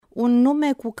Un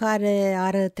nume cu care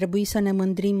ar trebui să ne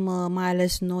mândrim, mai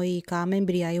ales noi ca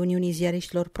membri ai Uniunii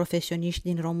Ziariștilor Profesioniști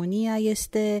din România,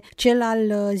 este cel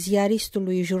al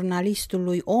ziaristului,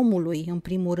 jurnalistului, omului, în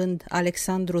primul rând,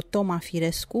 Alexandru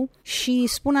Firescu. Și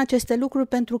spun aceste lucruri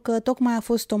pentru că tocmai a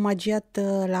fost omagiat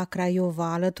la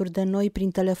Craiova. Alături de noi,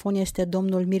 prin telefon, este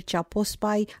domnul Mircea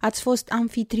Pospai. Ați fost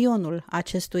anfitrionul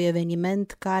acestui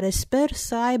eveniment, care sper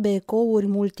să aibă ecouri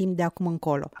mult timp de acum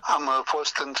încolo. Am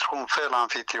fost într-un fel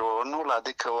anfitrionul,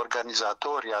 adică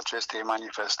organizatorii acestei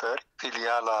manifestări,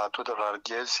 filiala Tudor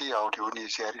Arghezi a Uniunii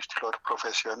Ziariștilor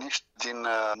Profesioniști din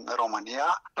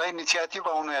România, la inițiativa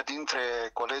unuia dintre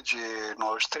colegii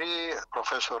noștri,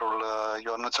 profesorul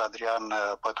Ionuț Adrian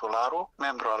Pătularu,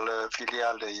 membru al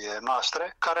filialei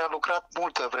noastre, care a lucrat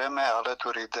multă vreme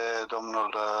alături de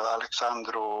domnul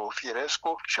Alexandru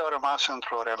Firescu și a rămas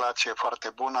într-o relație foarte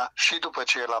bună și după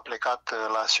ce el a plecat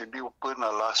la Sibiu până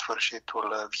la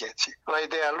sfârșitul vieții. La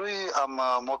ideea lui am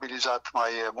mobilizat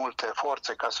mai multe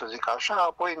forțe, ca să zic așa,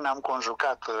 apoi ne-am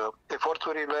conjugat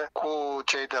eforturile cu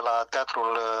cei de la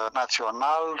Teatrul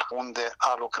Național, unde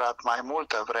a lucrat mai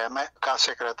multă vreme ca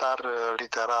secretar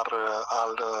literar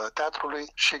al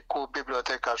teatrului, și cu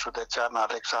Biblioteca Județeană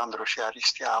Alexandru și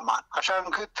Aristia Aman. Așa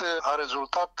încât a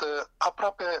rezultat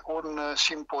aproape un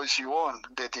simpozion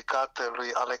dedicat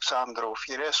lui Alexandru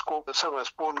Firescu, să vă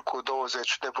spun, cu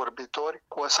 20 de vorbitori,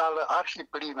 cu o sală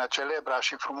arhiplină, celebra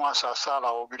și frumoasa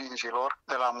Sala Oglinzilor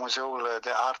de la Muzeul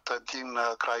de Artă din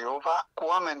Craiova, cu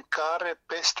oameni care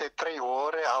peste 3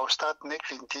 ore au stat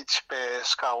neclintiți pe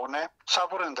scaune,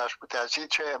 savurând, aș putea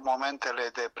zice, momentele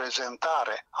de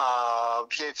prezentare a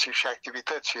vieții și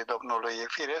activității domnului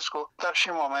Firescu, dar și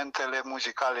momentele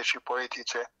muzicale și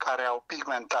poetice care au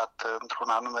pigmentat într-un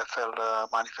anume fel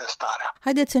manifestarea.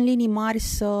 Haideți în linii mari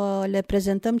să le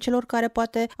prezentăm celor care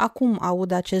poate acum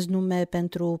aud acest nume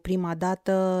pentru prima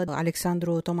dată,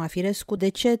 Alexandru Firescu. De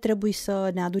ce trebuie să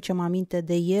ne aducem aminte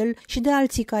de el și de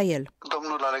alții ca el?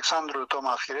 Domnul Alexandru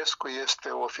Firescu este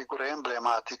o figură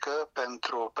emblematică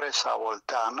pentru presa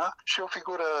olteană și o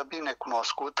figură bine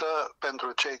cunoscută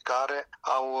pentru cei care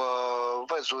au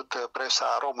văzut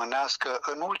presa românească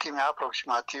în ultimii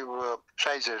aproximativ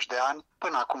 60 de ani,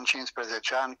 până acum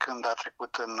 15 ani, când a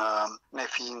trecut în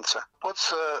neființă. Pot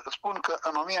să spun că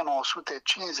în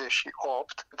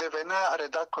 1958 devenea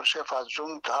redactor șef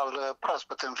adjunct al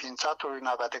proaspăt înființatului,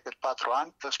 n-avea decât 4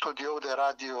 ani, studioul de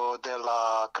radio de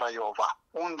la Craiova,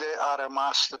 unde a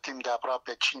rămas timp de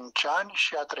aproape 5 ani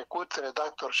și a trecut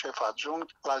redactor șef adjunct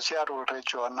la ziarul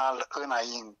regional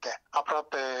Înainte.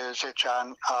 Aproape 10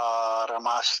 ani a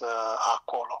rămas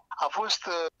acolo. A fost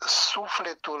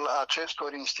sufletul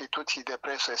acestor instituții de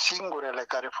presă, singurele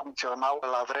care funcționau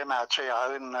la vremea aceea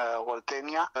în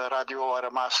Oltenia. Radio a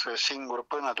rămas singur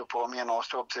până după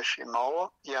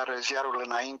 1989, iar ziarul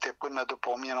Înainte până după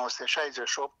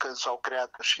 1968, când s-au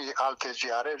creat și alte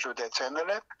ziare,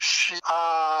 județenele, și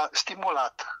a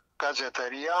stimulat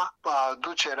gazetăria,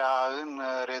 aducerea în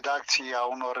redacție a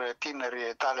unor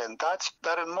tineri talentați,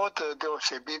 dar în mod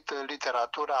deosebit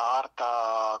literatura,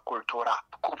 arta, cultura.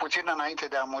 Cu puțin înainte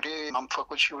de a muri am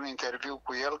făcut și un interviu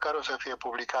cu el care o să fie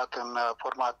publicat în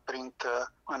format print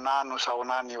în anul sau în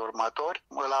anii următori.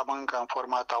 Îl am încă în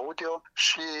format audio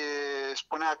și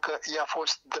spunea că i-a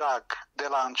fost drag de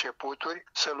la începuturi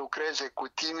să lucreze cu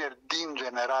tineri din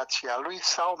generația lui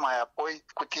sau mai apoi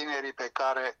cu tinerii pe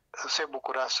care se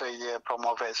bucura să-i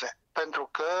promoveze. Pentru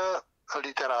că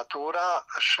literatura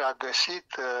și-a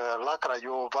găsit la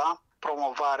Craiova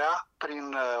promovarea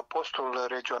prin postul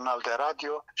regional de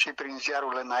radio și prin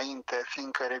ziarul Înainte,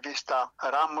 fiindcă revista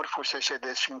Ramuri fusese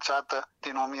desființată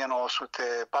din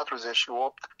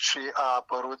 1948 și a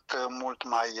apărut mult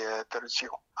mai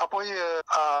târziu. Apoi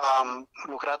a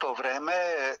lucrat o vreme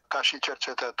ca și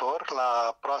cercetător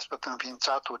la proaspăt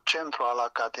înființatul centru al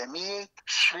Academiei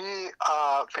și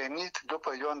a venit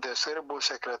după Ion de Sârbu,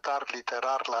 secretar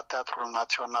literar la Teatrul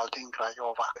Național din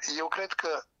Craiova. Eu cred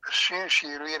că și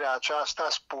înșiruirea aceasta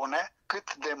spune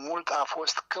cât de mult a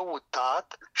fost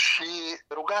căutat și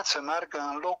rugat să meargă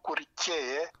în locuri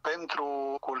cheie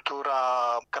pentru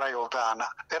cultura craioveană.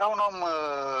 Era un om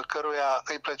căruia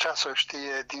îi plăcea să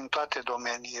știe din toate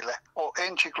domeniile. O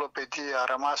enciclopedie a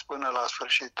rămas până la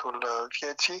sfârșitul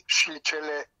vieții și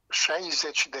cele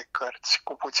 60 de cărți,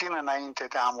 cu puțin înainte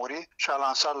de a muri, și a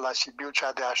lansat la Sibiu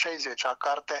cea de-a 60-a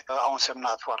carte, au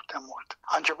însemnat foarte mult.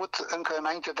 A început încă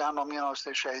înainte de anul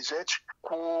 1960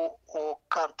 cu o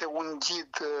carte, un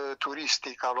ghid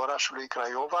turistic al orașului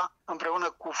Craiova, împreună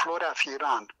cu Florea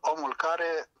Firan, omul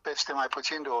care, peste mai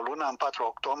puțin de o lună, în 4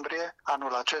 octombrie,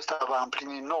 anul acesta va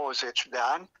împlini 90 de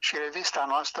ani și revista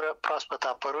noastră, proaspăt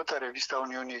apărută, revista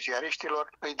Uniunii Ziariștilor,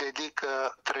 îi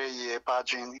dedică 3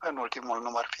 pagini în ultimul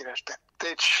număr, firește.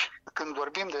 Deci, când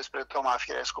vorbim despre Toma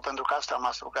Firescu, pentru că asta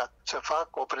m-a rugat să fac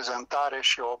o prezentare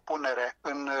și o punere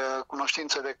în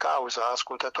cunoștință de cauză a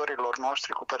ascultătorilor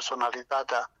noștri cu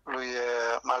personalitatea lui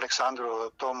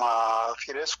Alexandru Toma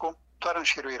Firescu, doar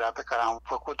înșiruirea pe care am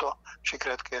făcut-o și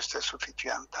cred că este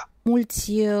suficientă.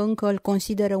 Mulți încă îl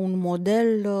consideră un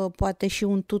model, poate și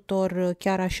un tutor,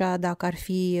 chiar așa dacă ar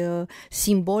fi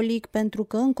simbolic, pentru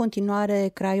că în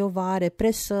continuare Craiova are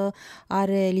presă,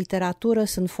 are literatură,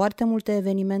 sunt foarte multe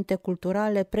evenimente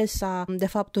culturale, presa, de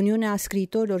fapt Uniunea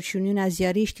Scriitorilor și Uniunea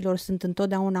Ziariștilor sunt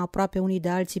întotdeauna aproape unii de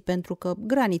alții pentru că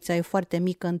granița e foarte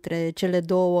mică între cele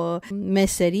două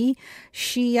meserii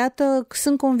și iată,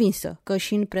 sunt convinsă că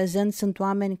și în prezent sunt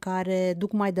oameni care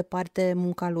duc mai departe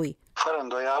munca lui. Fără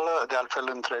îndoială, de altfel,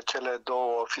 între cele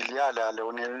două filiale ale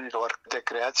Uniunilor de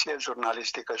creație,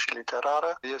 jurnalistică și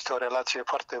literară, este o relație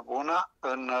foarte bună.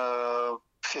 În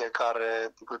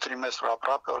fiecare trimestru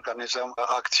aproape organizăm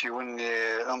acțiuni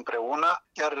împreună,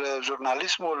 iar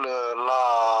jurnalismul la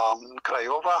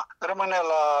Craiova rămâne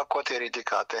la cote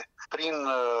ridicate. Prin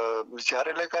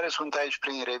ziarele care sunt aici,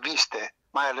 prin reviste,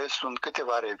 mai ales sunt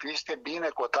câteva reviste bine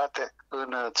cotate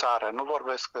în țară. Nu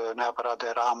vorbesc neapărat de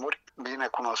ramuri, bine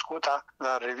cunoscută,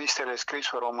 dar revistele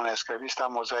Scrisul românesc, revista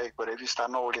Mozaicul, revista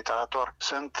Nou Literator,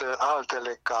 sunt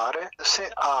altele care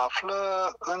se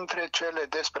află între cele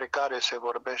despre care se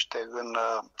vorbește în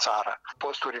țară.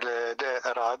 Posturile de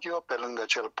radio, pe lângă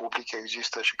cel public,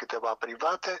 există și câteva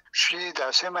private și, de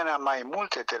asemenea, mai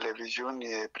multe televiziuni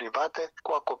private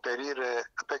cu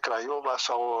acoperire pe Craiova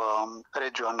sau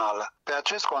regională. Pe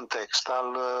acest context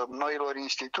al noilor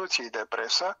instituții de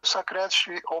presă s-a creat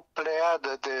și o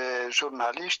pleiadă de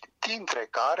jurnaliști, dintre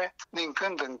care din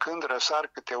când în când răsar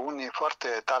câte unii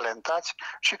foarte talentați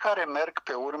și care merg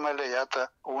pe urmele,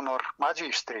 iată, unor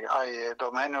magistri ai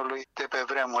domeniului de pe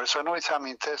vremuri. Să nu îți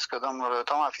amintesc că domnul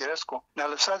Toma Firescu ne-a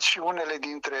lăsat și unele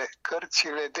dintre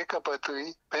cărțile de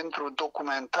căpătâi pentru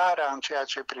documentarea în ceea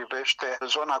ce privește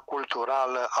zona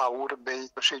culturală a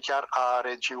urbei și chiar a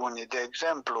regiunii. De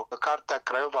exemplu, cartea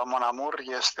Craiova Mon Amour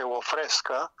este o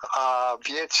frescă a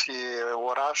vieții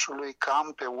orașului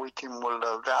cam pe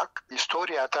ultimul veac.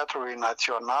 Istoria Teatrului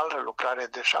Național, lucrare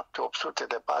de 700-800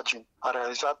 de pagini, a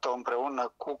realizat-o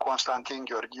împreună cu Constantin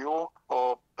Gheorghiu,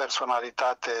 o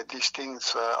personalitate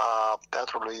distinsă a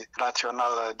Teatrului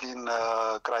Național din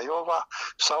Craiova,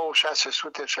 sau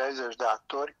 660 de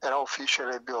actori. Erau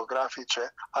fișele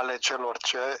biografice ale celor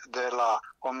ce de la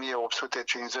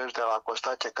 1850 de la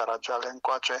Costache Caragiale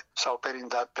încoace s-au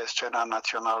perindat pe scena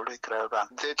naționalului craiovean.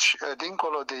 Deci,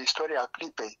 dincolo de istoria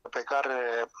clipei pe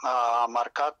care a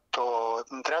marcat-o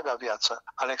întreaga viață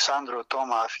Alexandru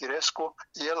Toma Firescu,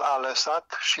 el a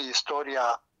lăsat și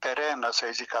istoria perenă, să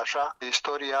zic așa,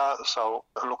 istoria sau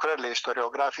lucrările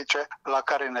istoriografice la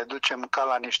care ne ducem ca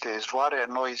la niște izvoare,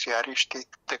 noi ziariștii,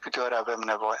 de câte ori avem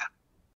nevoie.